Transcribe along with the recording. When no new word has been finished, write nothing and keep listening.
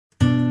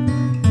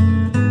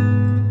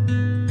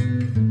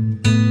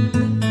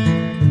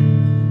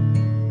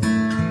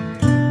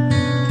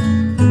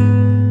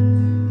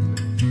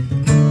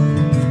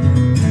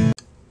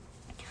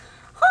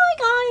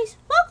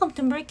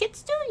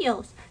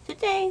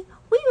today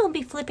we will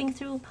be flipping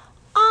through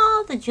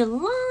all the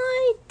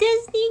July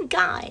Disney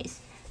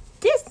guys.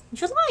 This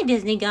July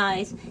Disney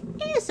guys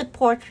is a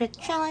portrait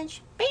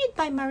challenge made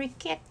by Marie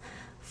Kit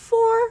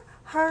for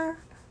her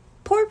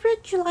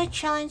Portrait July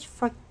Challenge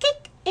for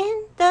Kick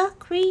in the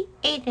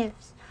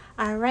Creatives.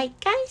 Alright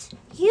guys,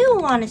 you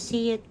want to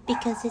see it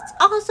because it's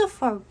also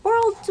for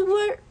World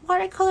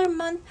Watercolor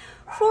Month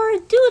for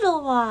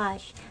Doodle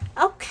Wash.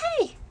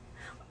 Okay,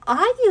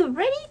 are you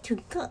ready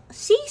to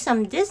see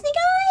some Disney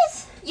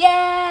guys?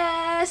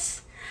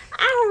 Yes!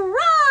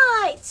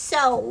 Alright,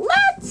 so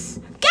let's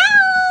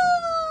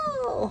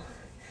go!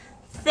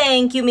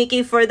 Thank you,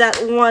 Mickey, for that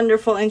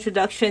wonderful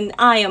introduction.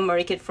 I am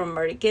Marikit from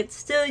Marikit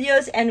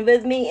Studios, and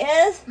with me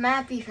is...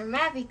 Mappy from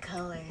Mappy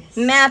Colors.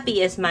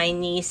 Mappy is my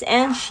niece,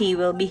 and she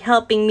will be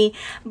helping me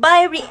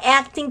by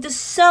reacting to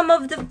some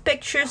of the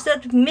pictures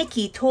that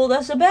Mickey told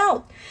us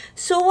about.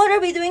 So what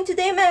are we doing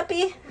today,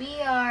 Mappy?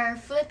 We are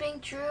flipping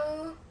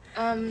through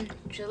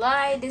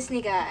July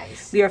Disney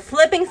guys. We are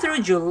flipping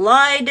through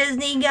July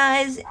Disney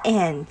guys,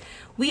 and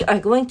we are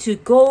going to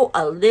go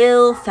a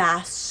little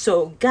fast.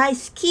 So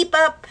guys, keep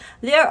up.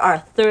 There are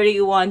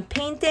 31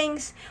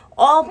 paintings,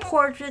 all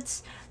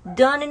portraits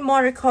done in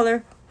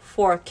watercolor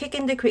for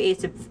Kicking the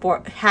Creative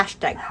for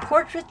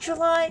 #Portrait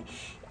July,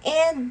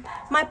 and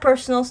my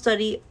personal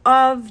study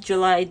of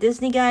July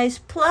Disney guys,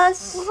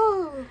 plus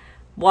Woohoo!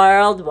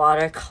 World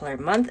Watercolor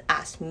Month,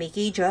 as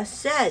Mickey just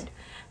said.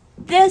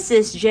 This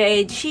is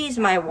Jade. She's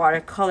my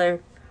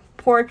watercolor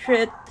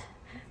portrait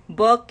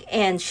book,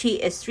 and she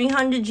is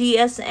 300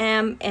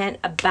 GSM and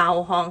a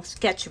BaoHong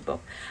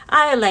sketchbook.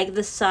 I like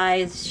the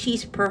size.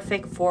 She's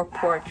perfect for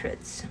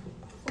portraits.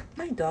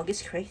 My dog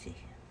is crazy.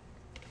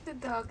 The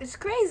dog is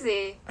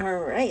crazy.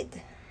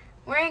 Alright.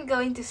 We're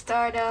going to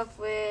start off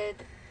with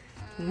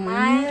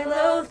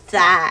Milo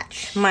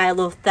Thatch.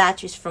 Milo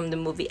Thatch is from the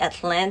movie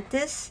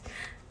Atlantis,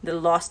 The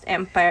Lost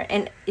Empire,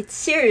 and it's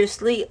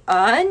seriously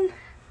an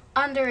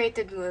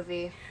underrated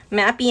movie.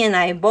 Mappy and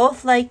I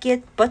both like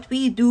it, but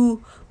we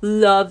do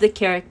love the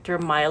character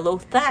Milo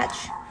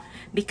Thatch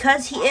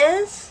because he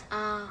is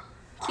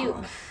Cute.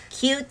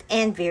 cute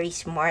and very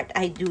smart.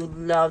 I do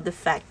love the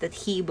fact that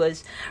he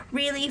was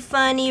really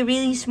funny,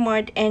 really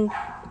smart, and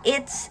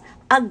it's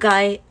a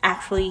guy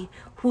actually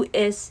who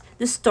is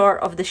the star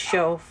of the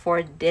show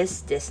for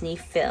this Disney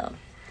film.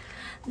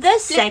 The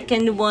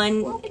second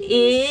one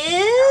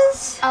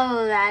is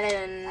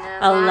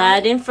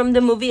Aladdin from the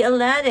movie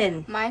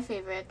Aladdin. My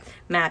favorite.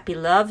 Mappy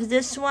loves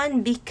this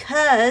one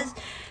because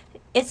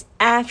it's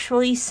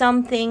actually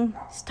something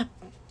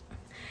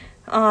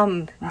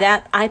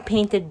that I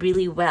painted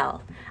really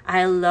well.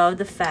 I love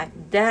the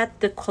fact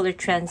that the color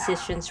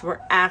transitions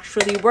were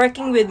actually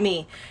working with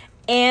me,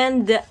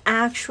 and the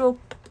actual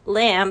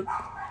lamp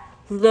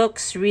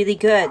looks really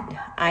good.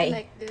 I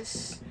like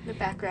the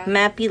background.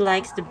 Mappy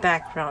likes the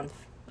background.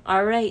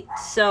 Alright,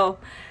 so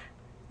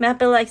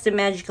Mappy likes the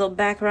magical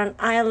background.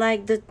 I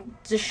like the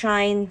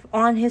shine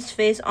on his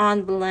face,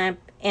 on the lamp,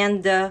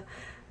 and the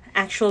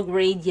actual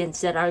gradients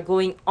that are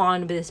going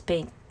on with this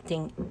painting.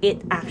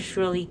 It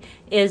actually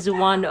is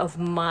one of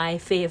my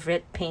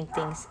favorite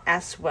paintings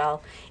as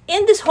well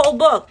in this whole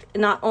book.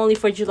 Not only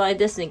for July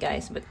Disney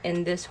guys, but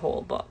in this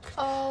whole book.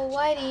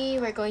 Alrighty,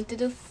 we're going to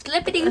do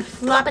flippity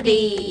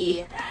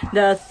floppity.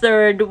 The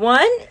third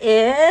one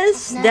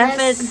is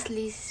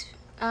definitely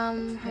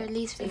her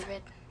least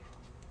favorite.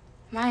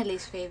 My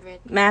least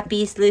favorite.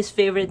 Mappy's least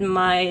favorite,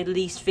 my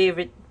least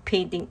favorite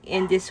painting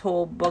in this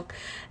whole book.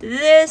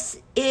 This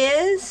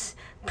is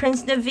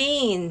Prince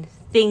Naveen.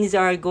 Things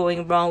are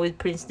going wrong with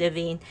Prince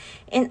Naveen.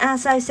 And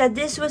as I said,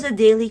 this was a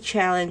daily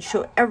challenge.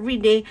 So every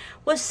day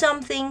was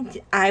something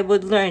I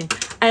would learn.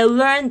 I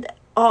learned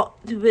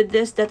with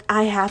this that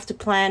I have to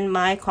plan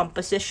my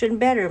composition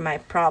better. My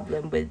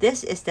problem with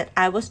this is that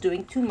I was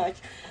doing too much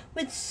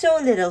with so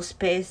little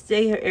space.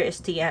 There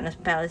is Tiana's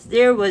palace.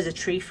 There was a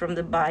tree from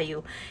the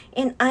bayou,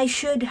 and I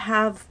should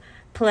have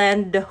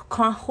planned the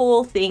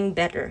whole thing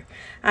better.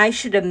 I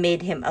should have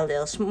made him a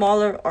little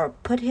smaller or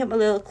put him a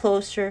little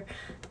closer.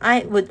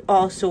 I would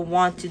also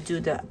want to do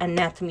the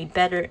anatomy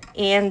better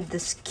and the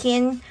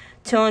skin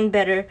tone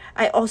better.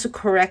 I also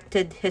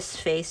corrected his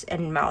face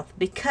and mouth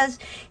because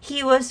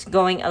he was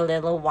going a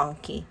little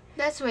wonky.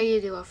 That's why you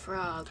do a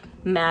frog.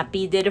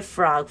 Mappy did a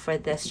frog for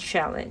this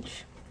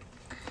challenge.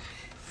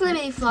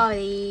 Flippity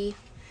floppity.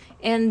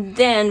 And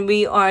then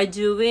we are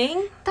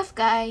doing Tough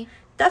guy.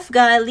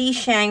 Li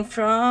Shang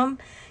from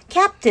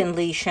Captain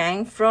Li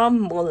Shang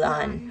from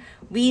Mulan.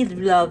 We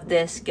love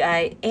this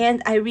guy,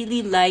 and I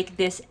really like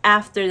this.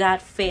 After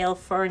that fail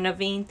for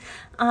Naveen,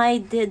 I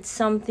did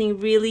something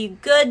really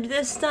good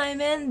this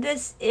time, and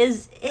this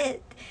is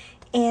it.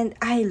 And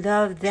I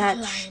love that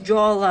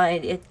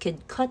jawline. It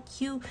could cut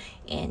you,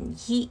 and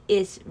he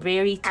is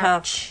very tough.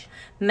 Ouch.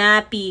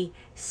 Mappy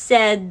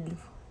said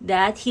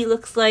that he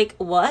looks like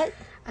what?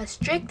 A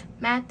strict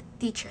math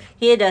teacher.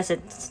 He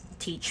doesn't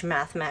teach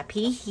math,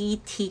 Mappy.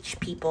 He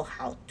teach people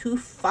how to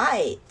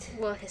fight.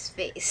 Well, his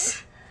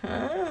face.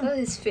 Huh? Well,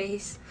 his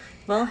face.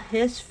 Well,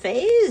 his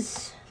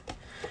face.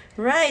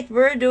 Right,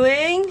 we're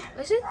doing...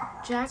 Was it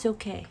Jack? It's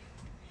okay.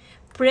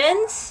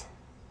 Prince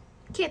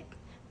Kit.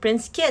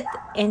 Prince Kit.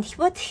 And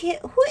who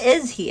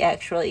is he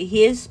actually?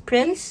 He is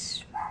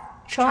Prince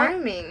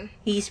Charming.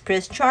 He's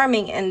Prince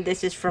Charming, and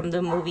this is from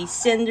the movie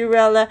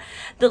Cinderella,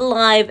 the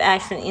live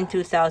action in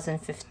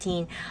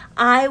 2015.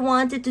 I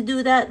wanted to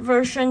do that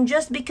version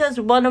just because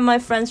one of my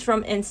friends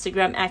from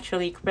Instagram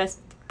actually pressed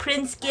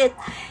Prince Kit,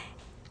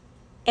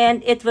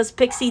 and it was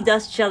Pixie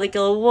Dust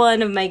Jellicle,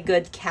 one of my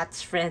good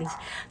cat's friends.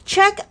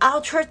 Check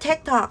out her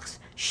TikToks.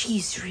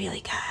 She's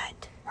really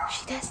good.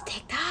 She does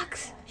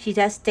TikToks? She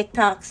does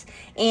TikToks,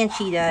 and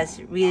she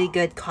does really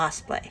good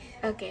cosplay.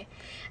 Okay.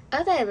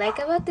 What I like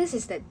about this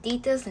is the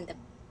details and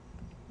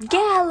the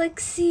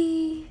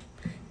galaxy.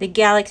 The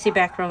galaxy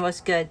background was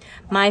good.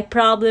 My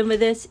problem with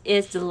this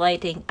is the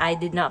lighting. I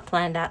did not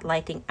plan that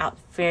lighting out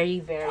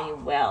very, very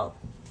well.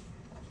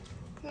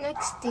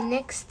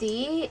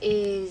 Nexty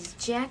is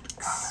Jack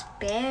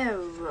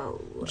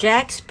Sparrow.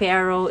 Jack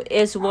Sparrow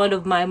is one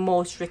of my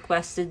most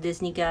requested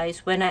Disney guys.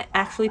 When I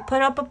actually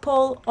put up a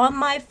poll on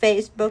my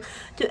Facebook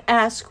to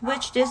ask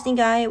which Disney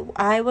guy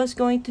I was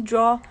going to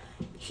draw,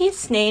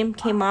 his name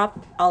came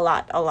up a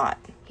lot.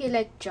 He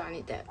liked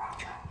Johnny Depp.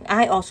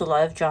 I also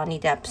love Johnny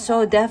Depp,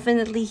 so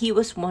definitely he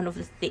was one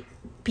of the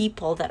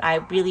people that I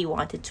really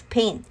wanted to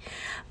paint.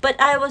 But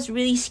I was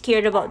really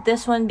scared about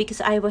this one because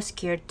I was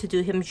scared to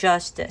do him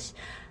justice.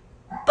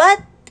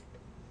 But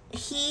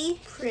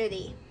he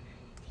Pretty.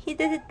 did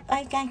it.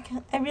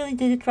 I really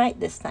did it right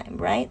this time,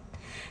 right?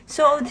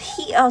 So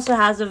he also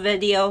has a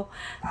video,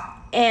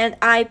 and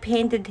I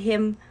painted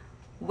him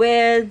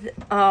with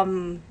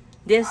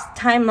this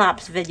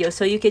time-lapse video,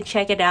 so you can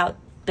check it out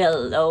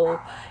below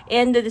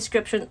in the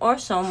description or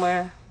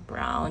somewhere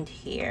around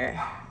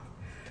here.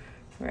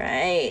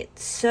 Right,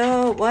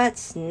 so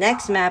what's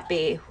next,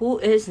 Mappy? Who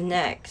is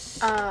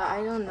next?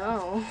 I don't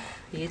know.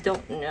 You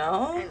don't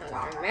know? I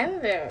don't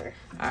remember.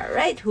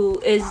 Alright, who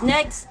is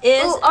next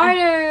is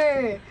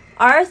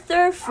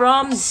Arthur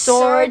from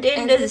Sword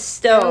in the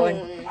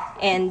Stone.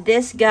 And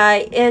this guy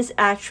is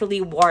actually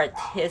Wart.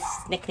 His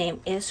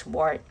nickname is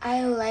Wart.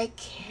 I like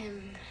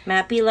him.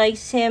 Mappy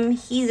likes him.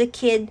 He's a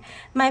kid.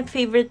 My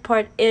favorite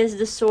part is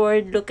the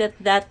sword. Look at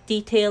that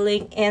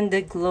detailing and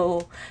the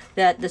glow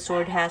that the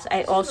sword has.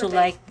 I also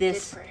like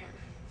this,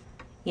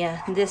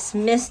 this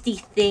misty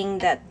thing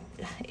that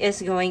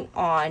is going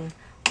on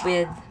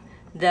with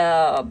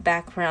the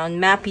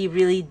background. Mappy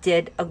really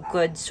did a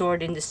good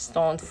Sword in the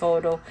Stone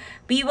photo.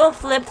 We will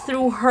flip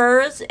through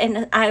hers,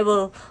 and I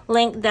will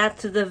link that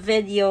to the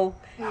video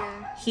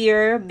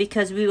here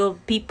because we will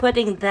be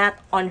putting that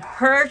on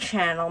her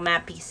channel,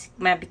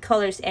 Mappy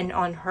Colors, and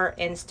on her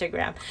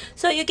Instagram,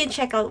 so you can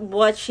check out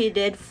what she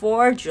did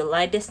for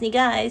July Disney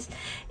guys.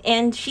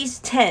 And she's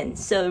 10,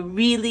 so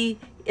really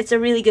it's a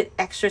really good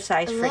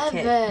exercise 11. for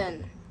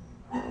kids.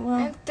 Well,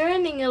 I'm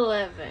turning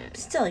 11.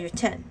 still, you're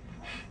 10.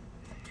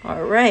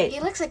 All right.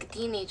 He looks like a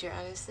teenager,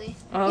 honestly.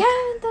 Okay.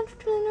 Yeah, that's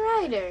Flynn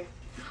Rider.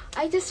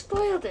 I just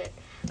spoiled it.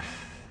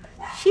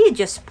 She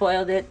just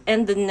spoiled it.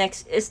 And the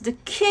next is the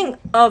king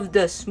of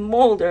the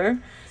smolder,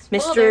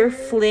 Mr.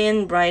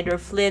 Flynn Rider.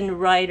 Flynn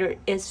Rider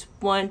is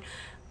one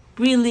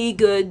really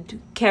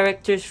good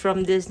characters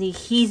from Disney.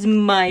 He's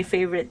my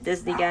favorite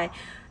Disney guy,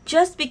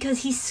 just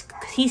because he's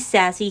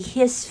sassy,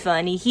 he's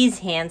funny, he's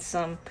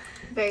handsome,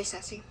 Very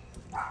sassy.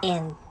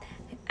 and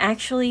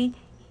actually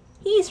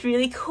he's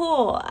really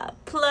cool.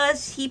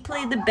 Plus he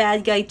played the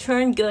bad guy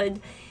turned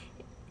good,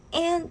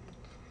 and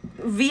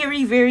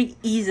very, very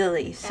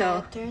easily.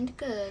 So I turned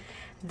good.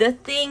 the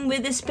thing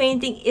with this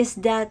painting is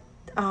that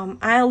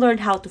I learned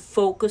how to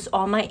focus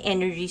all my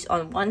energies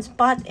on one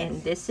spot,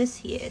 and this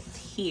is it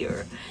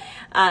here.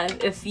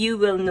 If you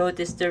will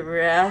notice, the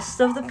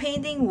rest of the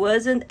painting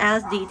wasn't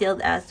as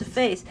detailed as the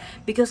face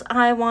because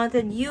I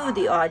wanted you,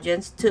 the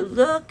audience, to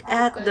look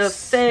at the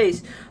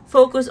face.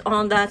 Focus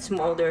on that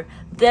smolder.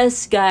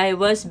 This guy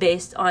was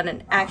based on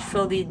an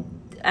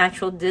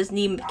actual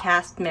Disney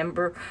cast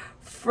member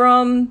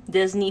from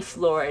Disney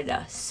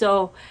Florida.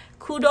 So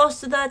kudos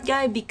to that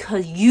guy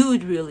because you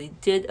really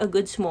did a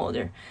good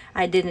smolder.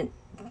 I didn't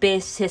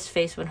base his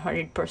face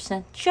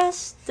 100%,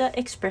 just the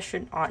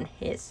expression on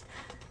his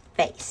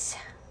face.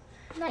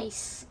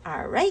 Nice.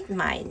 Alright,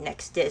 my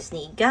next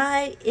Disney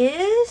guy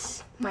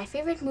is My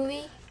favorite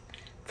movie.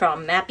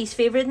 from Mappy's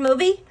favorite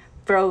movie,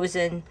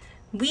 Frozen.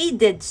 We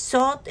did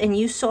salt and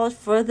use salt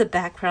for the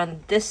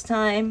background this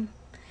time.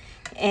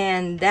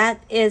 And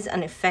that is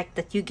an effect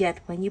that you get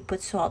when you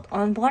put salt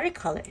on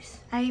watercolors.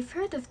 I've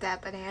heard of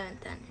that, but I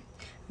haven't done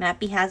it.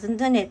 Mappy hasn't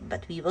done it,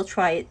 but we will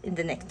try it in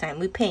the next time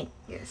we paint.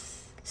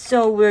 Yes.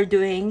 So we're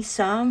doing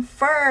some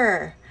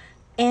fur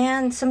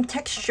and some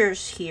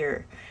textures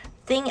here.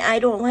 Thing I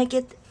don't like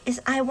it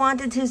is I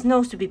wanted his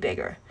nose to be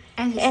bigger.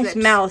 And his lips.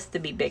 mouth to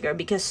be bigger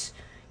because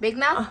Big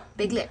mouth,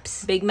 big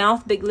lips. big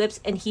mouth, big lips,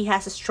 and he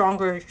has a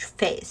stronger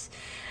face.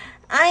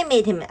 I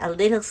made him a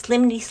little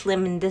slim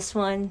in this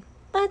one,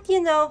 but you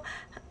know,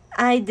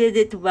 I did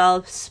it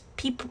well.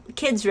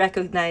 Kids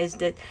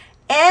recognized it.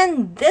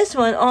 And this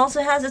one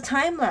also has a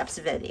time-lapse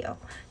video,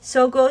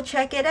 so go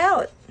check it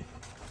out.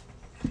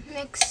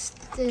 Next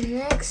The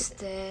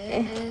next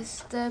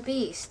is the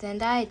Beast,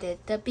 and I did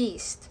the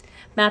Beast.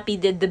 Mappy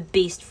did the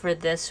beast for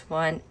this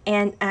one,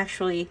 and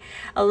actually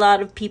a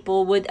lot of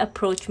people would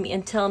approach me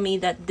and tell me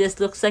that this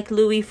looks like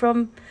Louis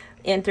from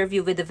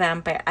Interview with the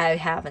Vampire. I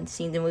haven't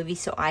seen the movie,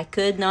 so I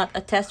could not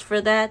attest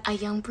for that. A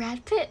young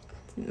Brad Pitt.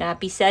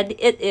 Mappy said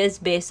it is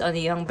based on a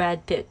young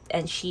Brad Pitt,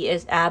 and she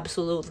is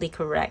absolutely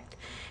correct.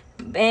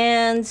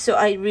 And so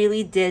I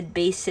really did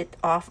base it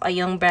off a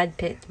young Brad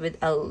Pitt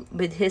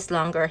with his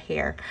longer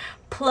hair.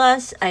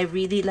 Plus, I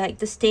really like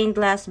the stained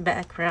glass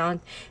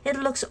background. It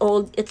looks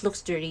old, it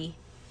looks dirty,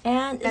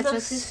 and That's it what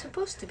it's looks.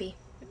 supposed to be.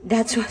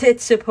 That's what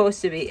it's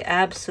supposed to be.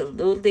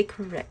 Absolutely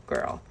correct,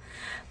 girl.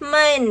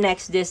 My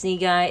next Disney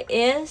guy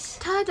is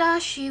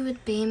Tadashi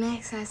with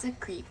Baymax as a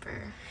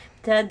creeper.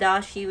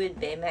 Tadashi with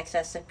Baymax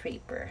as a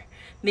creeper,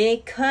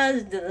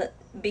 because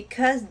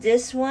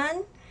this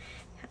one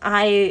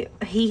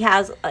he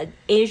has an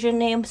Asian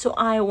name, so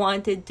I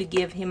wanted to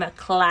give him a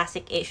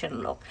classic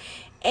Asian look,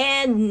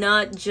 and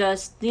not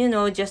just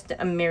just the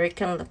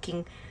American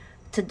looking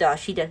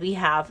Tadashi that we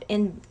have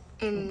in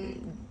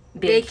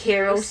Big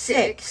Hero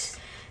 6.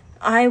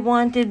 I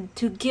wanted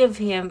to give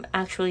him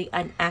actually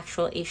an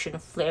actual Asian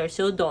flair,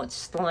 so don't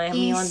slam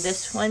me on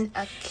this one.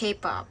 A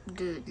K-pop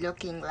dude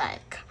looking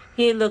like.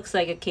 He looks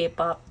like a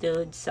K-pop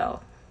dude, so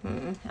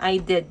I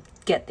did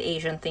get the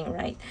Asian thing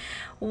right.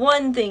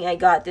 One thing I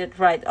got it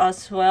right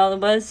as well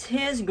was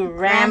his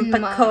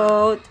grandpa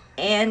coat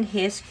and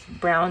his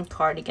brown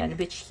cardigan,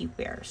 which he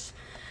wears.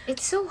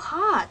 It's so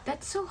hot.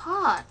 That's so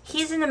hot.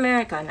 He's in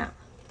America now.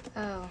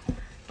 Oh.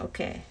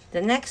 Okay,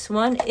 the next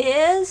one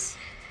is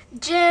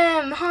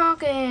Jim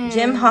Hawkins.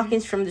 Jim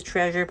Hawkins from the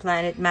Treasure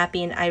Planet.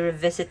 Mappy and I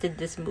revisited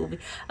this movie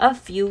a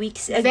few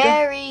weeks ago.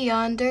 Very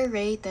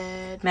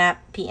underrated.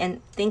 Mappy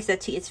and thinks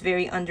that it's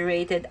very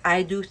underrated.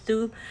 I do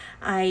too.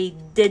 I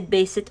did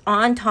base it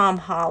on Tom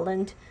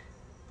Holland.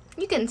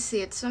 You can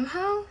see it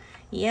somehow.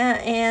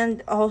 Yeah,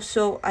 and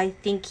also I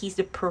think he's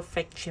the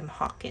perfect Jim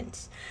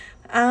Hawkins.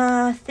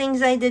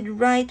 Things I did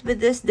right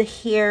with this, the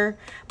hair,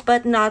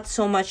 but not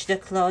so much the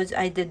clothes.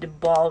 I did the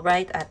ball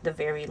right at the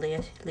very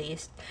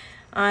least.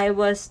 I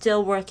was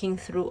still working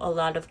through a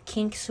lot of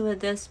kinks with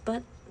this,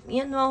 but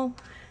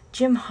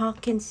Jim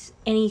Hawkins,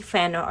 any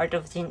fan art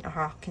of Jim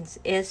Hawkins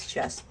is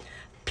just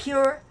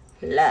pure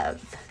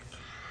love.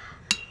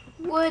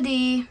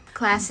 Woody.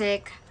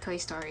 Classic Toy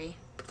Story.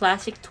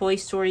 Classic Toy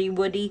Story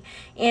Woody,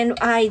 and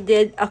I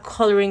did a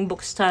coloring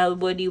book style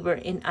Woody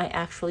wherein I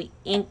actually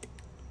inked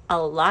a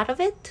lot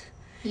of it.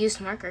 Used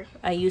marker.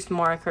 I used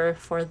marker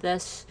for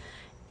this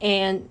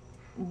and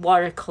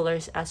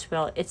watercolors as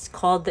well. It's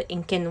called the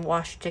ink and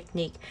wash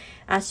technique.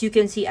 As you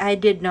can see, I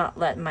did not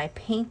let my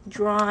paint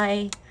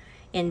dry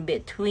in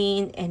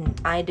between, and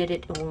I did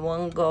it in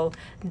one go.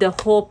 The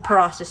whole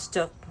process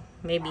took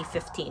maybe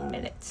 15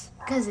 minutes.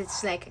 Because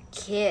it's like a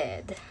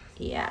kid.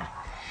 Yeah.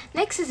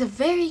 Next is a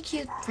very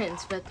cute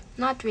prince, but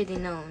not really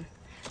known.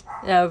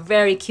 A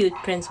very cute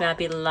Prince.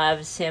 Mappy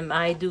loves him.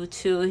 I do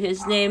too.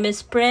 His name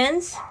is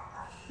Prince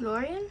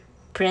Florian?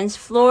 Prince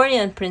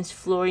Florian. Prince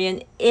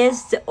Florian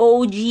is the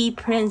OG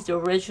prince, the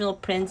original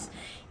prince,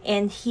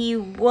 and he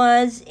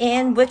was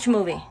in which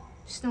movie?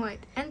 Snow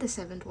White and the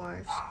Seven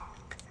Dwarfs.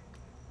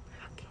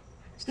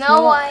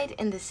 Snow White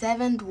and the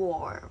Seven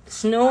Dwarfs.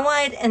 Snow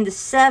White and the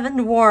Seven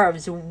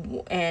Dwarfs,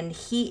 and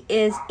he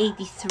is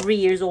 83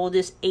 years old.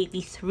 This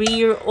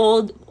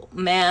 83-year-old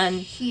man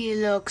He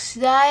looks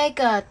like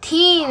a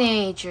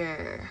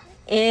teenager.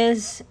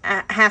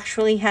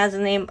 actually has a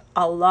name.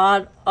 A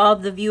lot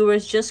of the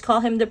viewers just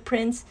call him the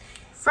prince.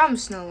 From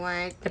Snow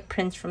White. The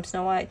prince from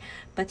Snow White.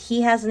 But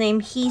he has a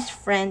name. He's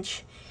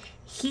French.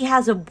 He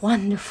has a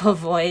wonderful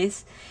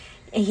voice.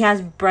 He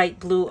has bright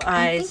blue eyes.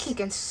 I think he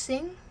can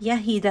sing. Yeah,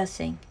 he does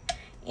sing.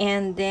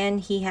 And then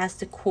he has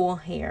the cool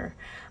hair.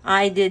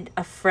 I did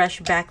a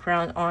fresh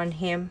background on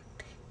him.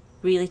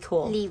 Really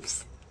cool.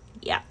 Leaves.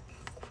 Yeah.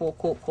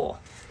 Cool.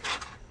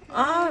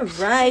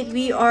 Alright,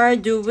 we are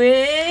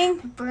doing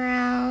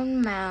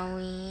Brown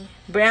Maui.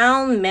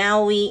 Brown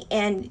Maui,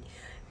 and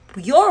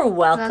you're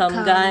welcome,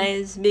 Welcome.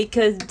 guys,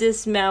 because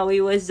this Maui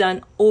was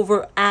done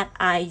over at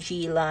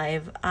IG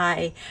Live.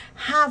 I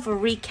have a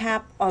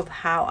recap of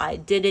how I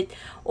did it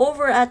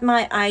over at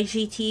my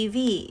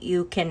IGTV.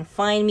 You can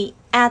find me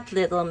at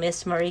Little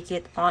Miss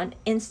Marikit on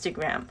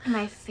Instagram.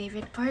 My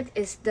favorite part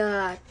is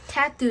the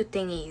tattoo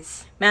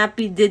thingies.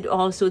 Mappy did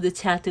also the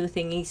tattoo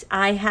thingies.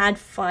 I had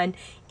fun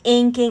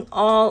inking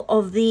all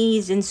of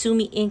these in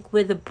Sumi ink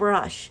with a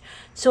brush.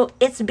 So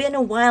it's been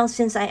a while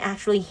since I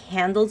actually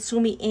handled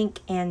Sumi ink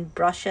and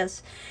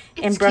brushes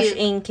and It's brush cute.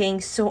 inking,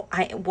 so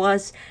I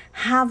was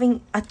having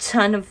a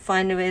ton of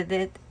fun with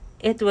it.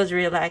 It was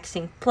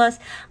relaxing. Plus,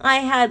 I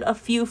had a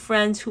few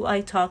friends who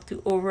I talked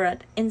to over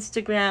at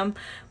Instagram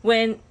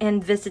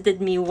and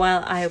visited me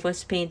while I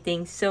was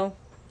painting. So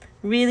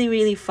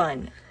really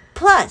fun.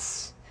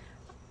 Plus,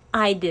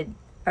 I did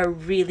a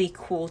really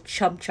cool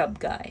chub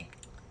guy.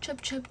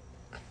 Chub chub.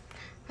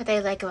 What I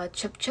like about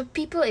chub chub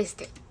people is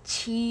their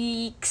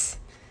cheeks.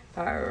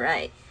 All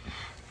right.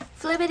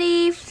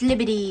 Flippity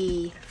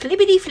flippity.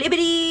 Flippity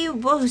flippity.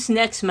 What's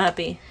next,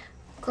 Mappy?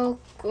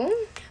 Coco.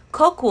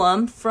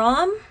 Cocoam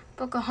from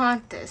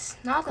Pocahontas.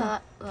 Not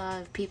a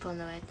lot of people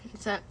know it.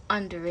 It's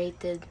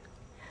underrated.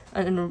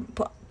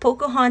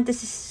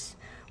 Pocahontas is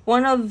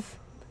one of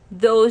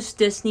those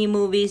Disney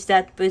movies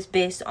that was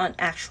based on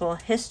actual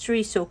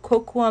history. So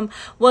Cocoam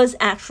was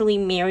actually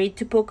married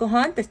to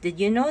Pocahontas. Did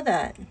you know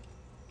that?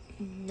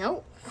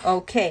 No.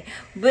 Okay.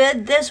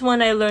 With this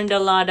one, I learned a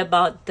lot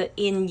about the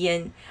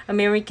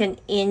American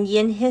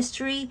Indian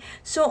history.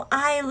 So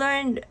I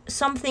learned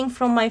something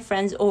from my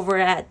friends over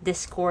at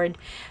Discord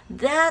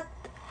that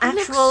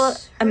actual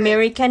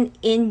American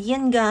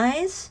Indian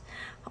guys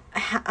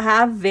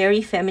have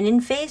very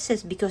feminine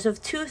faces because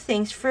of two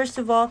things. First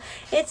of all,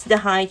 it's the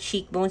high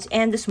cheekbones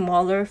and the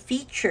smaller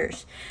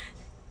features.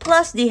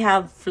 Plus, they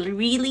have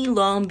really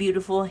long,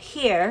 beautiful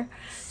hair.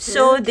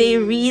 So they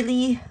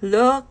really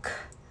look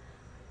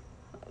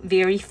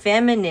very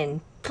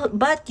feminine.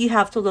 But you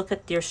have to look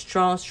at their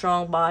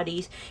strong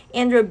bodies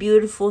and their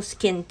beautiful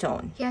skin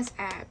tone. He has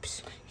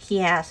abs. He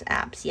has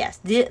abs, yes.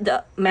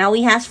 The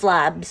Maui has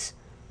flabs.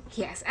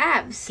 He has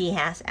abs. He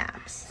has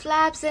abs.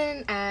 Flabs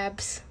and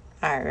abs.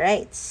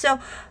 Alright, so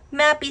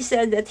Mappy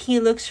said that he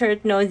looks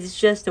hurt. No, it's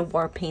just the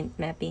war paint,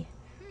 Mappy.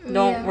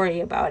 Don't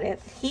worry about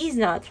it. He's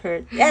not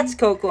hurt. That's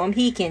Cocoam.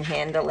 He can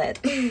handle it.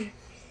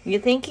 You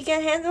think he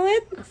can handle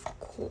it? Of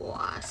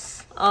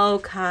course.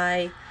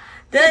 Okay.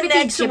 The Flippity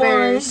next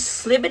gibbers. one,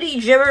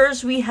 Flippity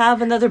Gibbers, we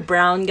have another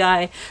brown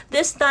guy.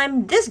 This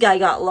time, this guy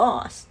got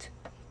lost.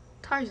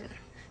 Tarzan.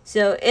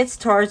 So it's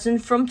Tarzan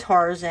from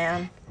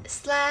Tarzan. /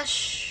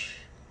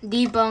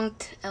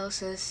 debunked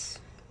Elsa's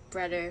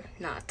brother.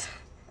 Not.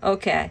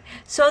 Okay,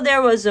 so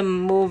there was a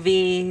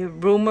movie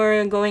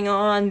rumor going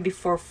on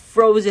before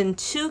Frozen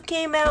 2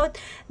 came out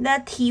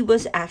that he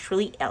was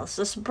actually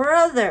Elsa's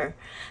brother.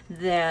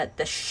 That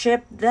the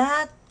ship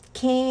that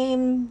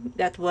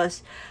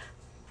was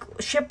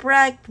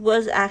shipwrecked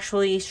was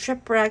actually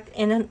shipwrecked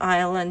in an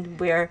island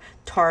where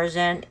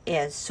Tarzan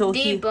is. So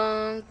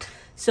Debunked.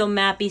 So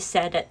Mappy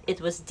said that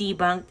it was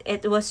debunked.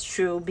 It was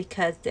true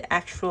because the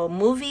actual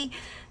movie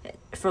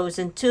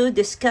Frozen 2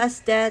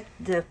 discussed that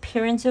the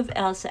appearance of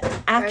Elsa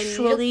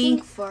actually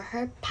looking for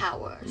her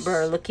powers.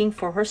 were looking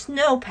for her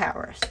snow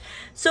powers.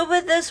 So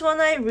with this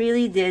one, I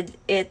really did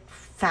it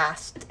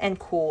fast and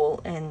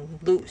cool and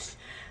loose.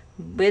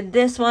 With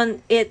this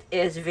one, it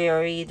is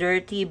very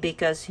dirty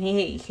because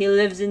he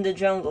lives in the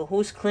jungle.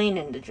 Who's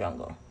cleaning the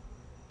jungle?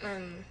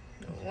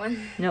 No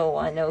one. No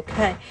one,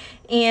 okay.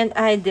 And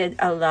I did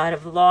a lot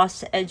of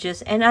lost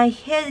edges and I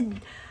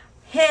hid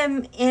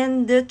him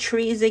in the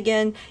trees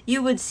again.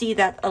 You would see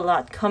that a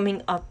lot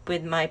coming up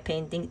with my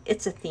painting.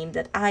 It's a theme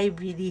that I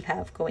really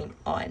have going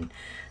on.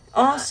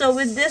 Also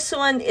with this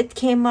one, it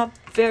came up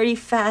very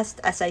fast.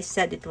 As I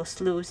said, it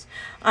was loose.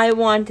 I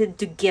wanted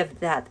to give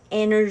that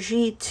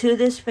energy to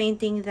this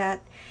painting that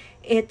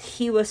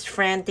he was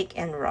frantic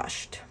and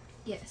rushed.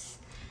 Yes.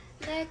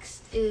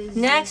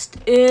 Next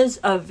is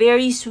a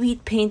very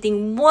sweet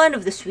painting, one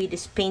of the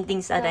sweetest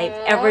paintings that I've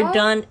ever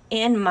done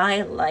in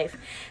my life.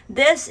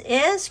 This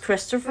is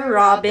Christopher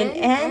Robin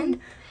and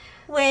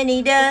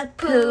Winnie the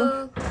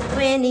Pooh.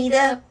 Winnie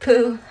the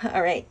Pooh.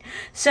 Alright,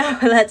 so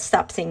let's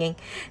stop singing.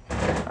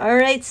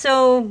 Alright,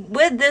 so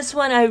with this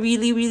one, I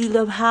really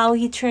love how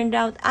he turned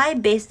out. I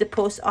based the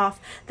post off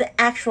the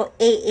actual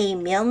A.A.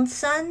 Milne's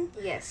son.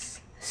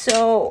 Yes.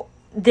 So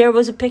there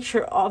was a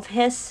picture of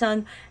his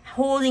son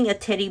holding a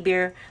teddy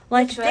bear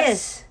like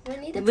this,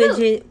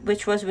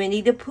 which was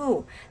Winnie the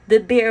Pooh. The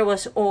bear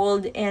was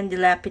old and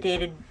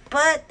dilapidated,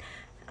 but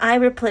I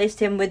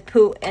replaced him with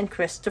Pooh and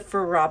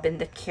Christopher Robin,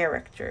 the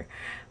character.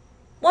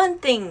 One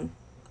thing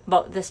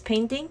about this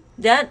painting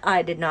that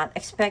I did not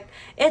expect,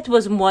 it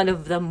was one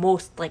of the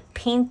most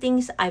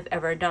paintings I've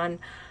ever done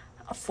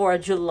for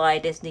July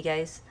Disney,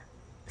 guys.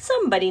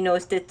 Somebody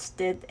noticed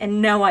it,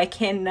 and now I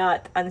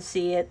cannot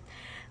unsee it.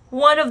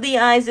 One of the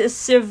eyes is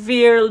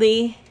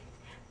severely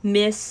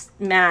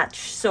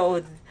mismatched,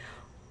 so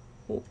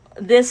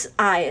this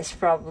eye is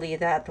probably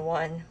that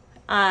one.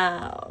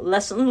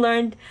 Lesson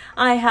learned,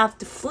 I have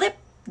to flip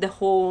the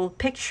whole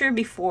picture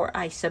before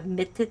I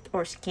submit it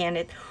or scan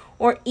it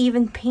or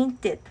even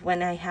paint it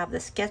when I have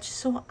the sketch,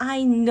 so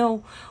I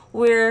know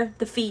where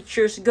the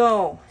features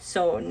go.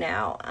 So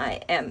now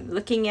I am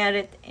looking at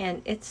it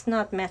and it's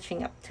not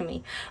matching up to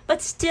me,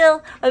 but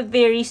still a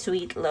very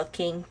sweet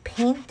looking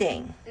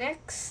painting.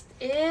 Next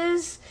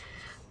is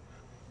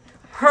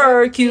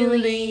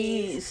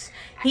Hercules.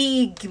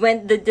 He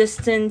went the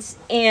distance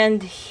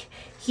and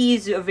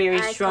he's a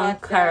very strong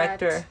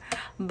character.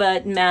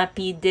 But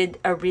Mappy did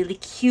a really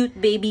cute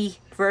baby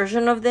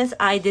version of this.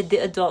 I did the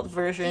adult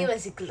version. He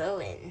was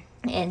glowing.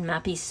 And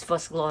Mappy's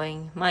was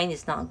glowing. Mine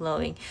is not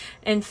glowing.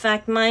 In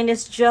fact, mine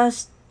is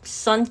just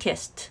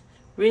sun-kissed.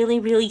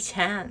 Really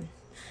tan.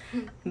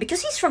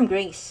 Because he's from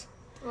Greece.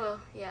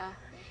 Well, yeah.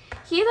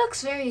 He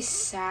looks very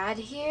sad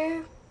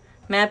here.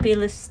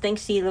 Mappy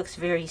thinks he looks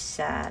very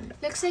sad.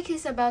 Looks like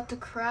he's about to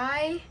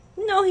cry.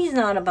 No, he's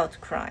not about to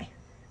cry.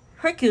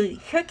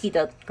 Herky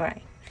doesn't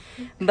cry.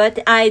 But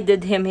I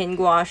did him in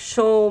gouache,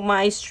 so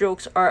my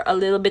strokes are a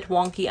little bit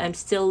wonky. I'm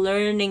still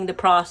learning the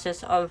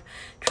process of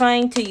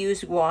trying to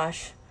use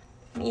gouache.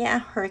 Yeah,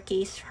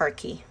 herky.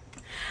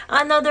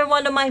 Another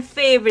one of my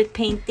favorite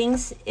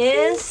paintings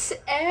is Prince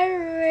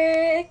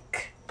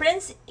Eric.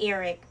 Prince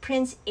Eric.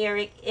 Prince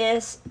Eric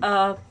is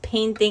a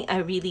painting I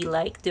really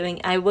like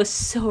doing. I was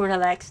so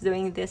relaxed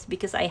doing this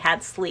because I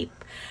had sleep,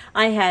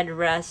 I had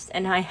rest,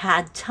 and I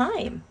had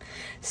time.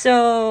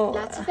 So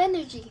Lots of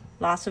energy.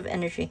 lots of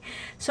energy.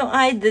 So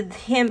I did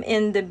him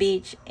in the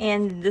beach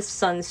and the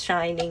sun's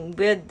shining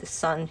with the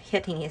sun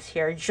hitting his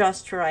hair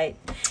just right.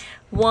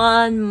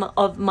 One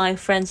of my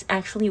friends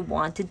actually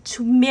wanted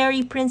to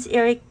marry Prince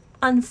Eric.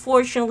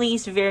 Unfortunately,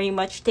 he's very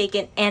much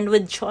taken and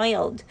with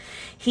child.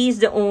 He's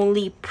the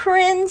only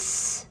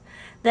prince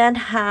that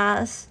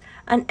has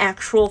an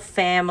actual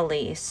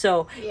family.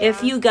 So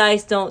if Yeah. you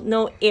guys don't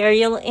know,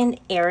 Ariel and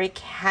Eric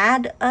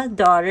had a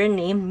daughter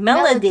named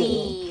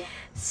Melody.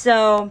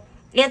 So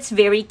it's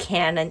very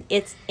canon.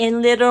 It's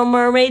in Little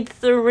Mermaid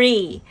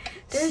 3.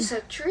 There's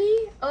a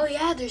tree? Oh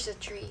yeah, there's a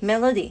tree.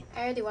 Melody.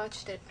 I already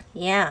watched it.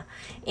 Yeah.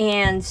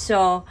 And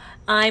so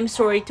I'm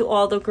sorry to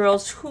all the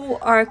girls who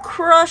are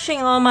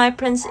crushing on my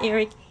Prince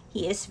Eric.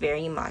 He is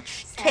very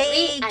much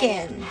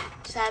taken.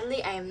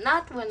 Sadly, I am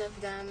not one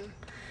of them.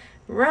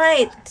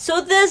 Right.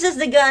 So this is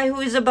the guy who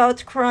is about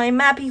to cry.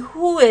 Mappy,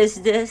 who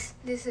is this?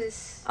 This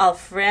is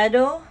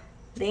Alfredo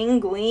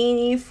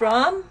Linguini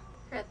from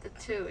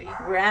Ratatouille.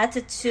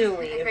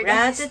 Ratatouille. I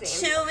forgot his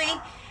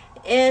Ratatouille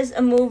is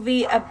a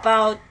movie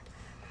about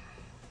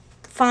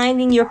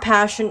finding your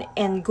passion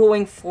and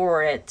going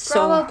for it.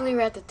 Probably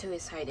Ratatouille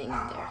is hiding in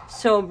there.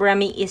 So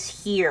Remy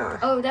is here.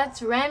 Oh,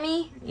 that's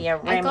Remy? Yeah,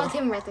 I Remy. called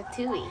him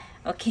Ratatouille.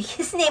 Okay,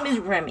 his name is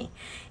Remy.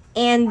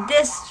 And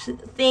this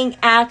thing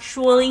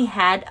actually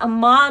had a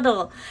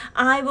model.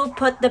 I will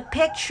put the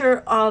picture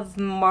of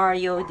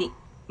Manuel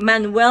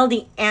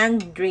de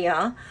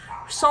Andrea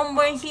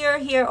somewhere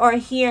here or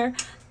here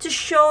to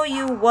show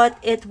you what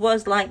it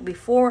was like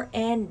before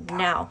and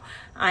now.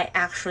 I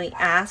actually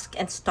asked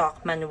and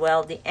stalked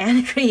Manuel de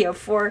Andrea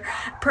for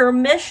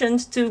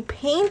permissions to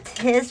paint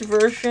his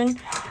version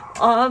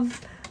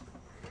of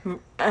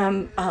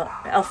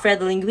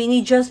Alfredo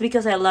Linguini just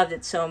because I loved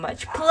it so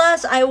much.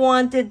 Plus, I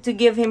wanted to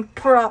give him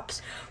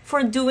props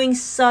for doing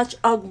such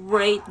a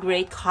great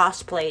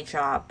cosplay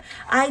job.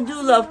 I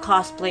do love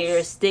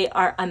cosplayers. They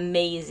are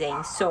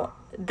amazing. So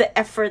the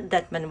effort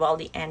that Manuel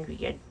de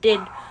Andrea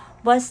did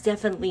was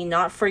definitely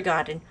not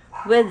forgotten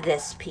with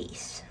this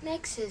piece.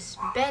 Next is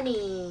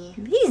Benny.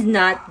 He's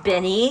not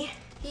Benny.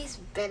 He's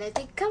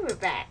Benedict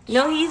Cumberbatch.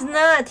 No, he's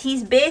not.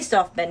 He's based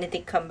off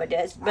Benedict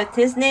Cumberbatch, but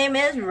his name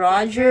is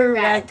Roger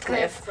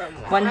Radcliffe from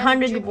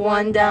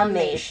 101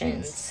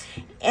 Dalmatians.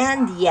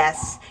 And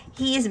yes,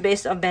 he is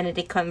based on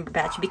Benedict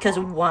Cumberbatch because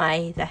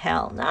why the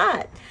hell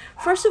not?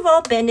 First of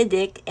all,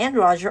 Benedict and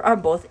Roger are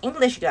both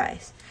English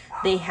guys.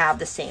 They have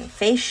the same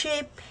face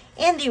shape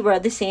and they wear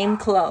the same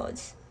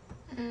clothes.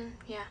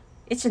 Yeah.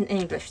 It's an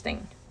English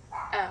thing.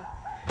 Oh.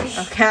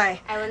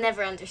 Okay. I will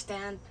never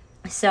understand.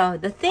 So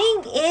the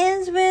thing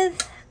is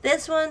with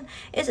this one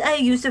is I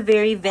used a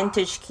very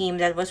vintage scheme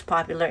that was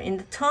popular in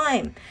the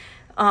time.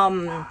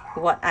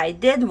 What I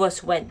did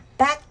was went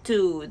back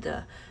to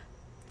the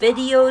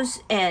videos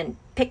and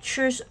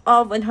pictures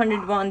of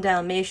 101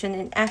 Dalmatian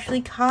and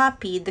actually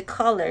copied the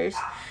colors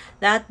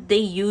that they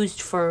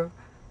used for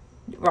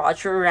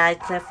Roger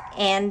Radcliffe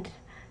and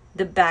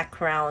the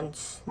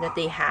backgrounds that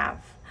they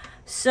have.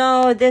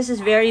 So this is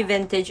very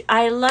vintage.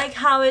 I like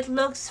how it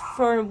looks.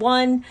 For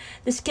one,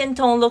 the skin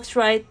tone looks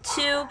right.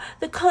 Two,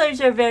 the colors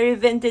are very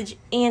vintage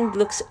and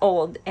looks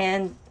old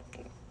and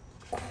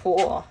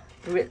cool.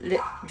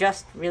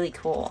 Just really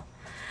cool.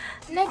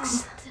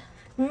 Next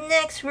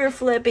We're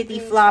flippity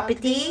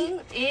floppity.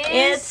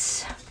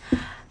 is It's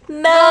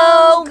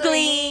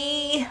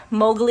Mowgli.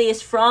 Mowgli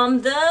is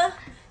from the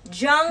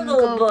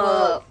Jungle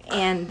Book.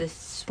 And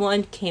this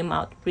one came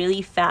out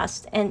really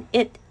fast. And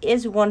it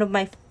is one of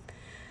my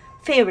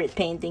favorite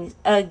paintings.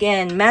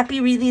 Again,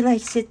 Mappy really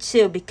likes it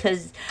too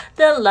because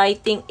the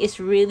lighting is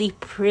really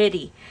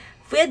pretty.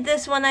 With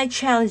this one, I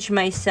challenged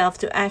myself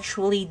to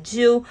actually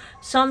do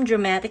some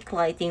dramatic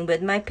lighting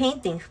with my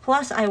paintings.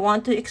 Plus, I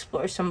want to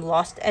explore some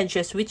lost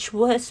edges, which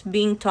was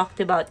being talked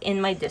about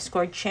in my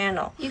Discord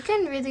channel. You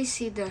can really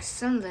see the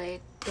sunlight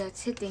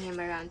that's hitting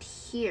him around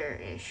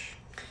here-ish.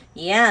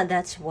 Yeah,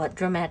 that's what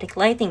dramatic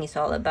lighting is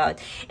all about.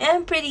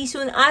 And pretty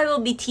soon I will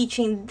be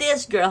teaching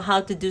this girl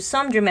how to do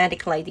some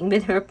dramatic lighting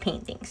with her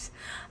paintings.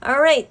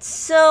 Alright,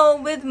 so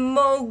with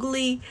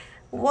Mowgli,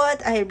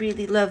 what I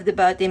really loved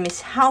about him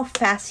is how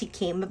fast he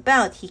came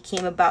about. He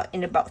came about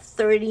in about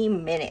 30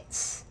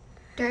 minutes.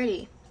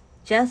 30.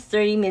 Just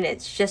 30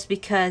 minutes, just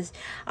because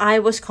I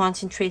was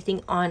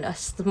concentrating on a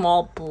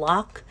small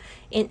block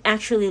and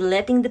actually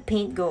letting the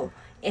paint go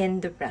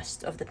in the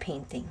rest of the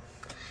painting.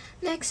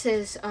 Next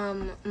is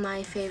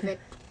my favorite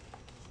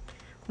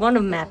One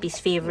of Mappy's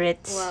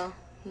favorites. well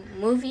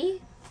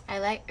movie.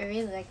 I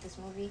really like this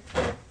movie.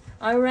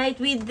 Alright,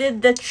 we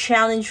did the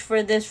challenge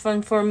for this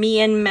one for me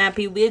and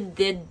Mappy. We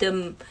did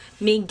the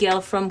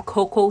Miguel from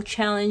Coco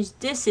challenge.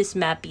 This is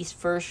Mappy's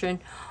version,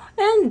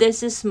 and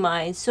this is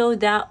mine. So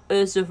that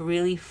is a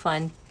really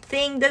fun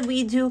thing that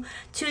we do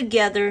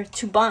together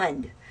to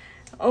bond.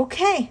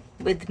 Okay,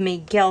 with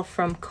Miguel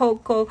from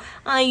Coco.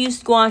 I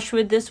used gouache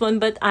with this one,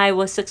 but I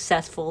was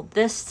successful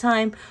this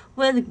time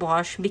with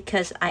gouache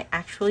because I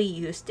actually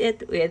used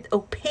it with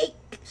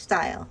opaque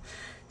style.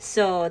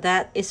 So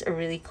that is a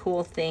really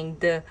cool thing.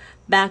 The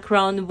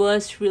background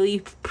was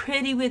really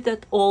pretty with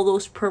that, all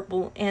those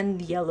purple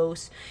and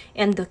yellows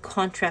and the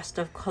contrast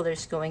of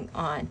colors going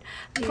on.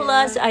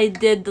 Plus, I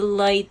did the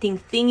lighting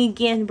thing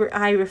again where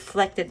I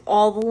reflected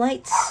all the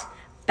lights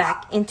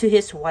back into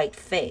his white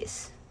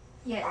face.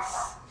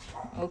 Yes.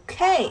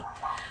 Okay.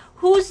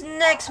 Who's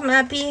next,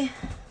 Mappy?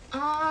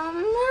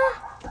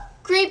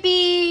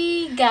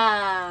 Creepy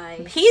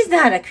guy. He's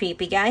not a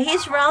creepy guy.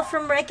 He's Ralph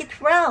from Wreck-It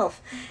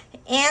Ralph.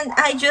 And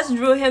I just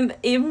drew him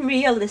in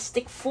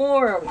realistic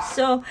form.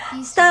 So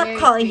He's stop very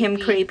calling him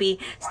creepy.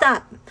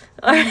 Stop.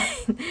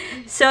 Alright.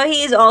 So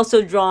he's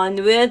also drawn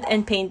with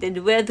and painted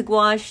with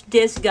gouache.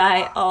 This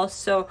guy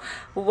also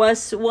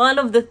was one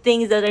of the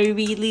things that I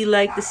really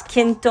like the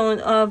skin tone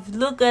of.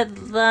 Look at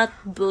that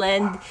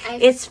blend.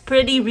 It's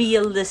pretty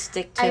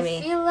realistic to me.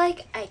 I feel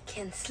like I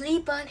can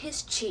sleep on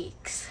his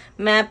cheeks.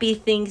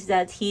 Mappy thinks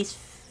that he's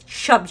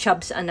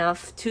chubs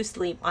enough to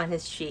sleep on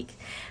his cheeks.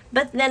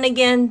 But then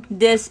again,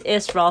 this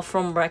is Ralph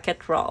from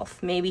Wreck-It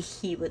Ralph. Maybe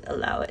he would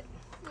allow it.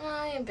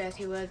 I bet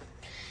he would.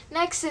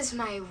 Next is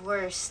my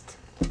worst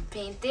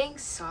painting.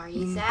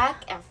 Sorry,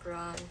 Zac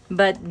Efron.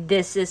 But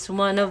this is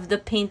one of the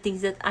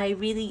paintings that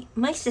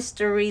my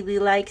sister really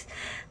likes.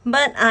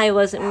 But I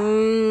was,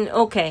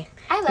 okay.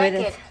 I like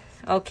it.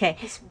 Okay.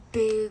 His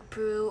big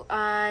blue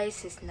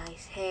eyes, his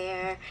nice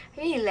hair.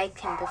 I really liked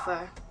him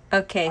before.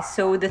 Okay,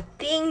 so the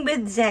thing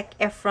with Zac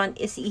Efron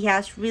is he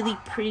has really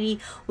pretty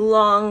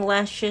long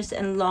lashes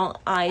and long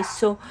eyes.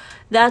 So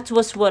that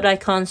was what I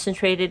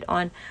concentrated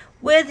on.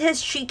 With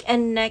his cheek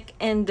and neck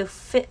and the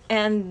fit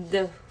and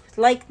the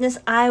likeness,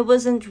 I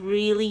wasn't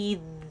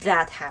really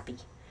that happy.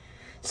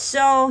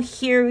 So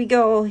here we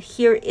go.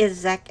 Here is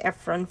Zac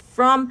Efron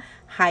from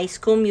High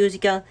School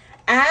Musical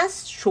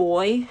as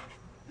Troy.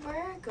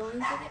 We're going to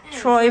the end.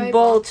 Troy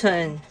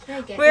Bolton.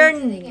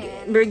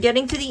 We're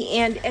getting to the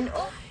end, and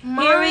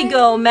here we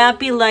go.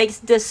 Mappy likes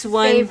this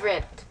one.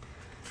 Favorite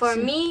for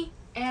me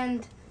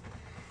and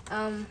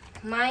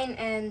mine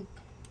and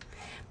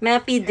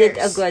Mappy did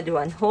a good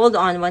one. Hold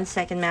on 1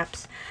 second,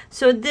 Maps.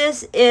 So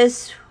this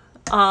is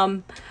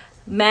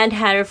Mad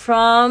Hatter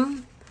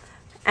from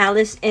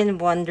Alice in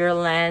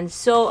Wonderland.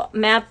 So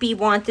Mappy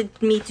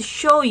wanted me to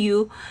show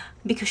you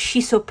because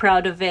she's so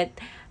proud of it.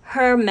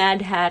 Her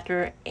Mad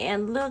Hatter,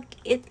 and look,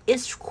 it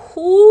is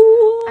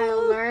cool. I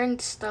learned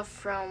stuff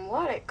from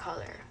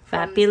watercolor.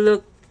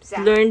 Mappy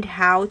learned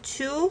how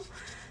to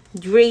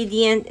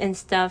gradient and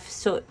stuff,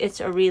 so it's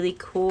a really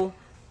cool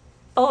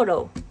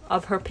photo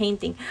of her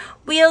painting.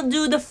 We'll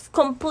do the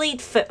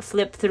complete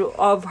flip through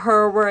of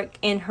her work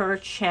in her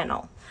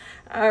channel.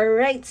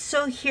 Alright,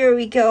 so here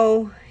we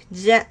go.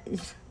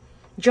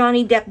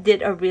 Johnny Depp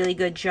did a really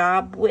good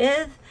job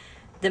with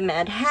the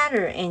Mad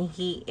Hatter, and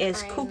he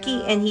is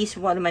kooky, and he's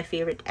one of my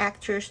favorite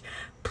actors.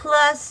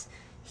 Plus,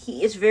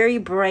 he is very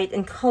bright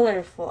and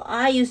colorful.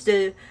 I used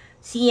the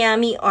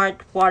Siami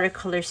Art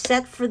watercolor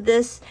set for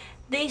this.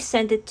 They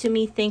sent it to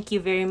me. Thank you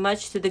very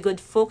much to the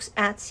good folks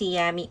at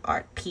Siami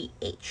Art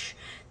PH.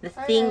 The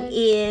thing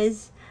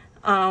is,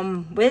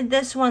 with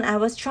this one, I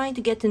was trying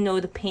to get to know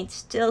the paint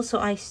still, so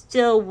I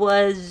still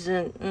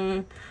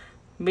wasn't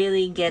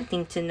really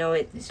getting to know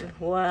it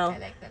well. I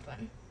like that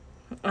one.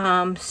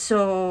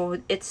 So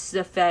it's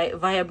the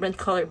vibrant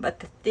color,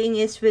 but the thing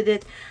is with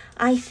it,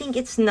 I think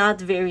it's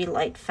not very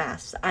light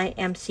fast. I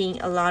am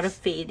seeing a lot of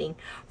fading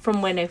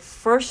from when I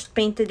first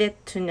painted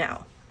it to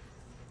now.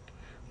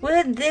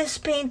 With this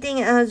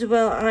painting as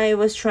well, I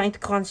was trying to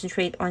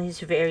concentrate on his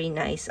very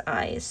nice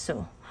eyes,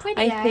 so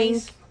I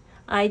think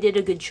I did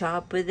a good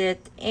job with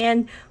it.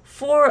 And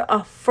for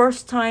a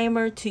first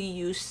timer to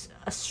use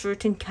a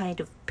certain kind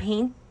of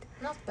paint,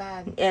 not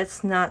bad.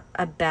 It's not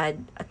a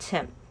bad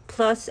attempt.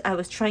 Plus, I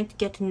was trying to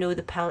get to know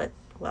the palette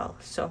well.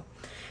 So,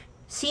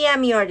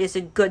 Siami Art is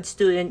a good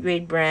student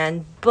grade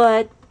brand,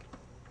 but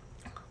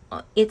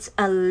it's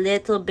a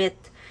little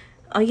bit.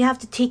 You have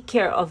to take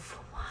care of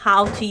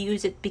how to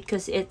use it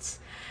because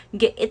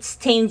it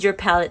stains your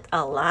palette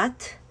a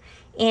lot,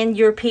 and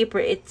your paper,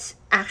 it's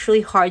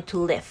actually hard to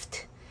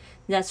lift.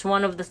 That's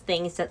one of the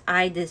things that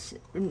I just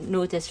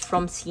noticed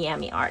from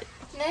Siami Art.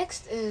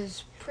 Next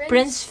is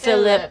Prince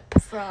Philip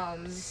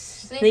from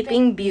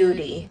Sleeping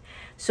Beauty.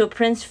 So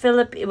Prince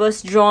Philip, it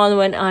was drawn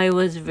when I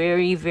was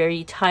very,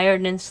 very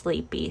tired and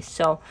sleepy.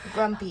 So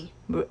grumpy.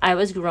 I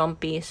was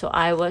grumpy, so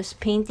I was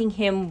painting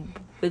him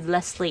with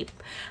less sleep.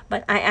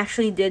 But I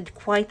actually did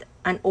quite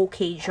an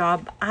okay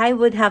job. I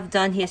would have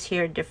done his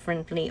hair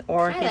differently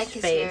or his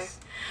face.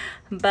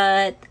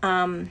 But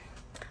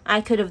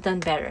I could have done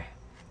better.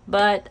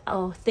 But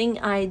thing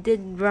I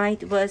did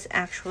right was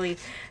actually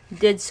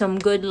did some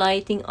good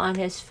lighting on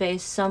his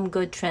face, some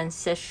good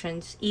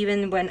transitions.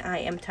 Even when I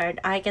am tired,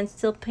 I can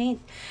still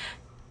paint.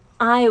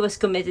 I was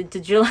committed to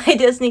July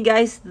Disney,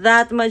 guys,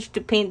 that much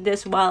to paint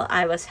this while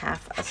I was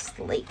half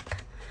asleep.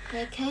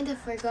 I kind of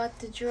forgot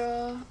to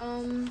draw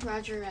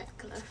Roger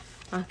Ratcliffe.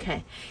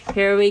 Okay,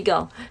 here we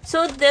go.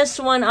 So this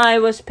one I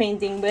was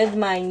painting with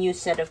my new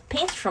set of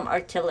paints from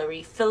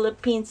Artillery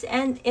Philippines,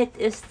 and it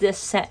is this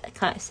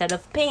set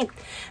of paint.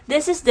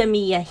 This is the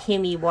Miya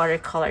Himi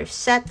Watercolor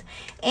set,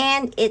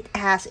 and it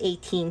has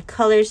 18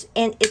 colors,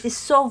 and it is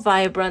so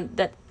vibrant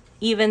that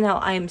even now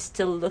I am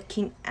still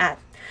looking at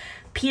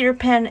Peter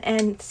Pan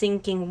and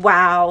thinking,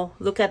 wow,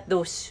 look at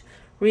those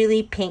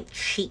really pink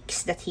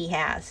cheeks that he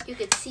has. You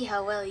could see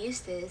how well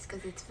used it is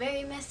because it's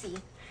very messy.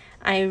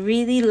 I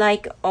really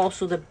like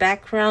also the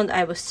background.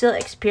 I was still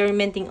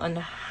experimenting on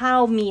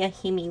how Miya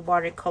Himi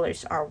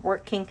watercolors are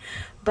working,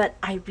 but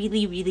I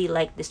really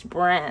like this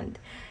brand.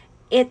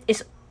 It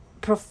is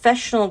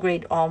professional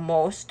grade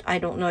almost. I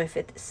don't know if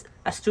it's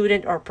a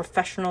student or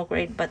professional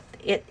grade, but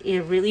it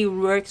really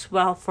works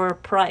well for a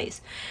price.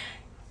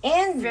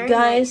 And Very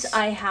guys, nice.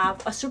 I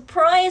have a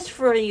surprise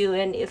for you,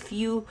 and if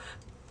you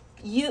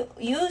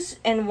use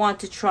and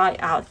want to try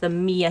out the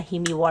Miya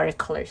Himi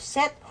watercolor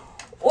set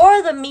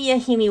or the Miya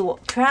Himi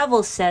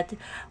travel set,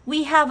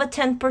 we have a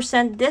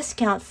 10%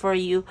 discount for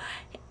you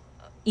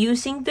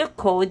using the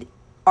code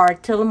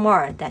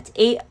ARTILMAR. That's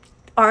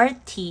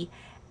ARTILMMAR.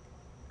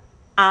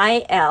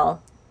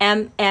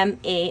 And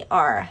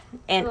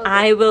Okay.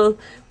 I will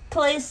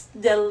place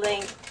the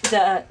link,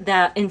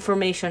 the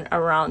information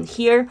around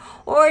here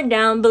or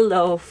down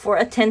below for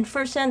a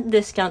 10%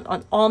 discount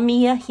on all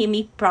Miya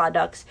Himi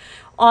products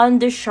on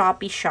the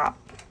Shoppee shop.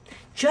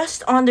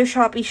 Just on the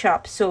Shoppee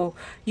shop. So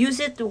use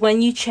it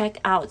when you check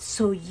out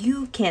so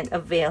you can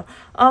avail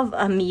of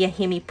a Miya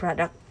Himi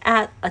product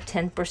at a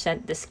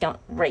 10% discount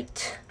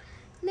rate.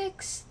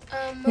 Next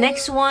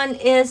one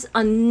is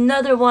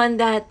another one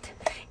that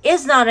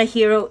is not a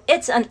hero.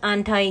 It's an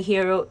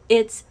anti-hero.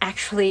 It's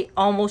actually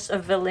almost a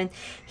villain.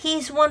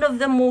 He's one of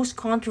the most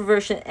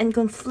controversial and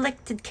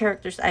conflicted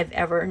characters I've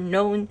ever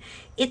known.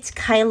 It's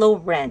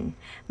Kylo Ren.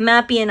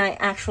 Mappy and I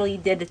actually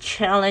did a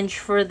challenge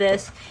for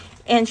this,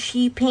 and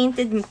she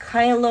painted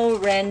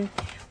Kylo Ren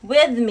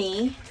with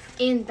me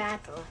in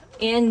battle.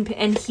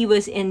 and he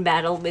was in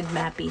battle with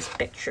Mappy's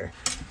picture.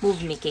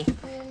 Move, Mickey.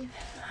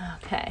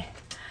 Okay.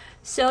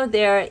 So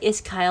there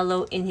is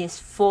Kylo in his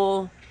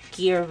full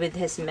gear with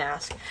his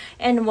mask.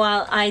 And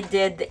while I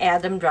did the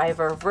Adam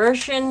Driver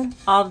version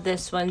of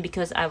this one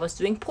because I was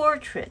doing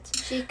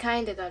portraits, she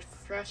kind of got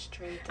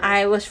frustrated.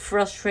 I was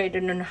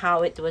frustrated on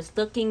how it was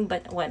looking,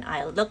 but when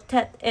I looked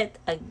at it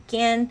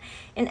again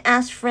and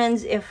asked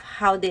friends if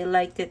how they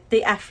liked it,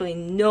 they actually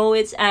know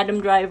it's Adam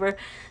Driver.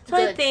 So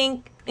Good. I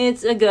think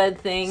it's a good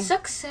thing.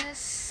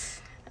 Success.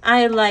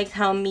 I liked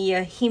how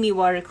Miya Himi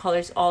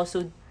Watercolors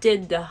also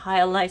did the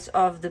highlights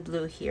of the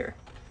blue here.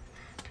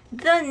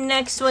 The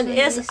next one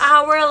is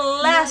our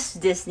last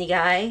Disney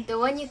guy. The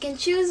one you can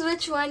choose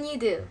which one you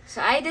do.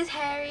 So I did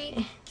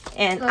Harry.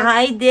 And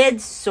I did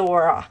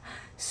Sora.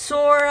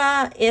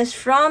 Sora is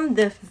from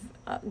the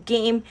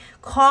game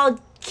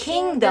called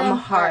Kingdom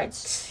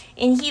Hearts.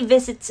 And he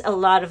visits a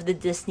lot of the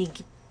Disney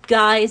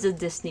guys, the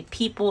Disney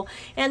people,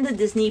 and the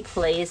Disney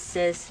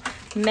places.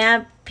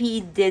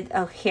 Mappy did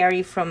a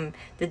Harry from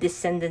the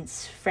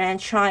Descendants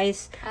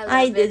franchise.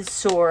 I did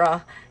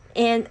Sora.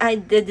 And I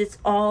did it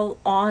all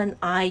on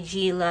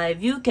IG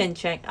Live. You can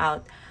check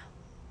out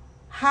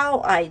how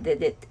I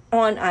did it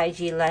on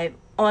IG Live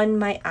on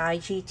my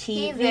IGTV.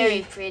 He's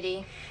very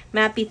pretty.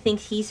 Mappy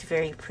thinks he's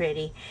very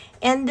pretty.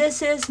 And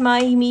this is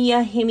my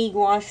Miya Himi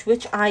Gouache,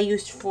 which I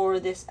used for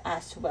this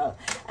as well.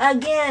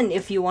 Again,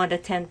 if you want a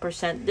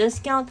 10%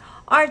 discount,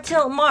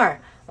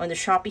 ARTILMAR on the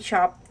Shoppee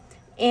shop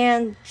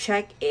and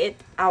check it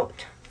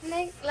out.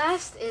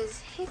 Last is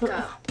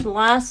Hiccup.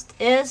 Last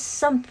is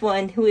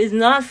someone who is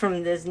not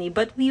from Disney,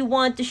 but we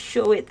want to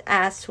show it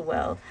as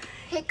well.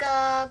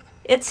 Hiccup.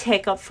 It's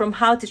Hiccup from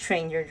How to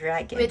Train Your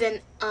Dragon. With an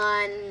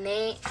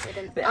unnamed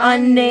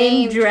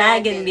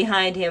dragon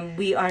behind him.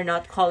 We are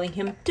not calling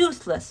him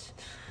Toothless.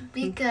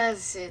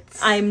 Because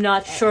it's... I'm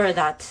not sure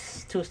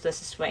that's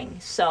Toothless' wing.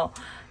 So,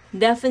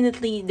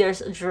 definitely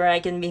there's a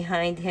dragon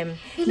behind him.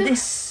 He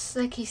looks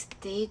like he's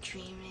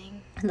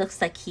daydreaming.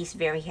 Looks like he's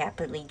very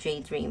happily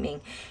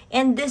daydreaming.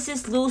 And this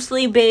is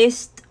loosely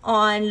based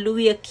on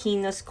Louis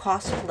Aquino's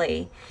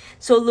cosplay.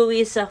 So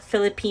Louis is a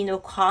Filipino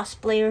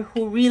cosplayer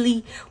who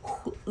really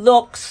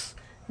looks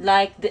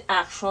like the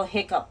actual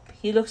Hiccup.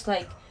 He looks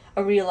like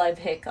a real life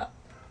Hiccup.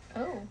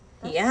 Oh.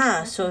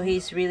 Yeah, so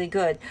he's really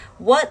good.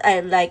 What I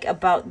like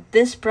about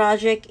this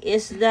project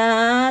is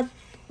that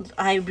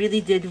I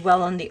really did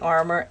well on the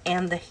armor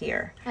and the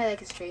hair. I like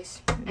his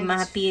face. And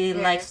Mappy his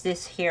hair. likes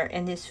this hair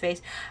and his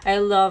face. I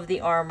love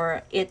the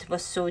armor. It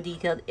was so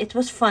detailed. It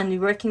was fun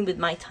working with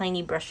my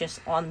tiny brushes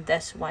on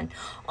this one.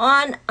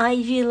 On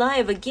IG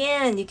Live,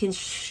 again, you can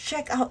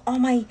check out all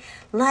my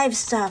live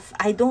stuff.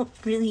 I don't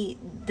really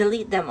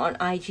delete them on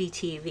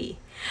IGTV.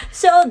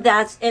 So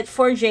that's it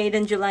for Jade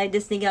and July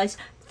Disney, guys.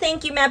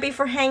 Thank you, Mappy,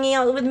 for hanging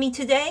out with me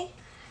today.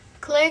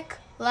 Click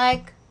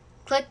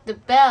the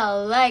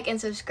bell, like, and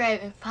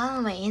subscribe, and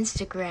follow my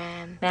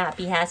Instagram.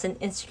 Mappy has an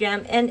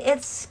Instagram, and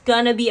it's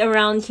gonna be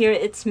around here.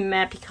 It's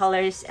Mappy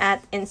Colors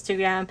at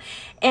Instagram,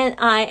 and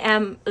I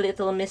am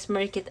Little Miss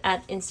Marikit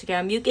at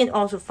Instagram. You can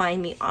also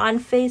find me on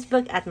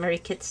Facebook at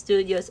Marikit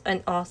Studios,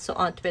 and also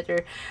on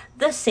Twitter,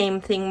 the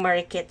same thing,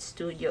 Marikit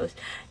Studios.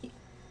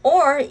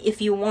 Or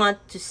if you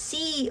want to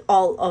see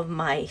all of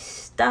my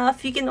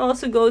stuff, you can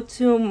also go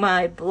to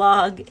my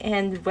blog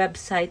and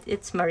website.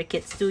 It's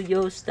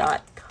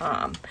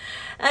marikitstudios.com.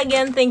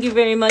 Again, thank you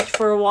very much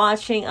for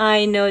watching.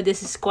 I know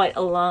this is quite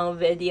a long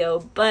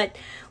video, but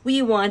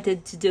we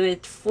wanted to do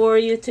it for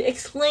you, to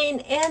explain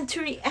and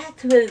to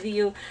react with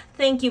you.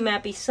 Thank you,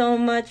 Mappy, so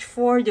much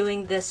for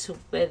doing this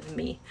with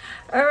me.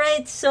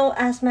 Alright, so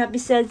as Mappy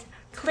said,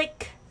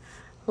 click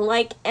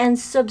like and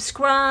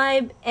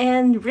subscribe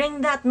and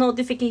ring that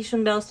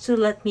notification bell to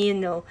let me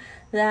know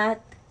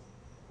that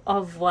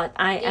of what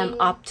I am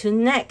up to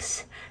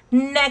next.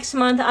 Next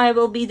month I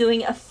will be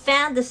doing a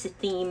fantasy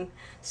theme,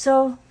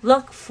 so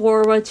look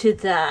forward to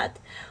that.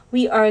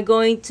 We are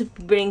going to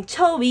bring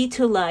Toby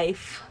to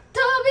life.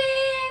 Toby!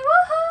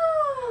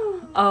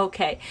 Woohoo!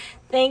 Okay,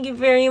 thank you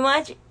very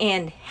much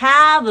and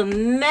have a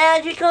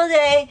magical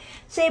day.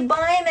 Say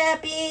bye,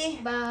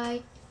 Mappy.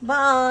 Bye.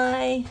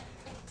 Bye.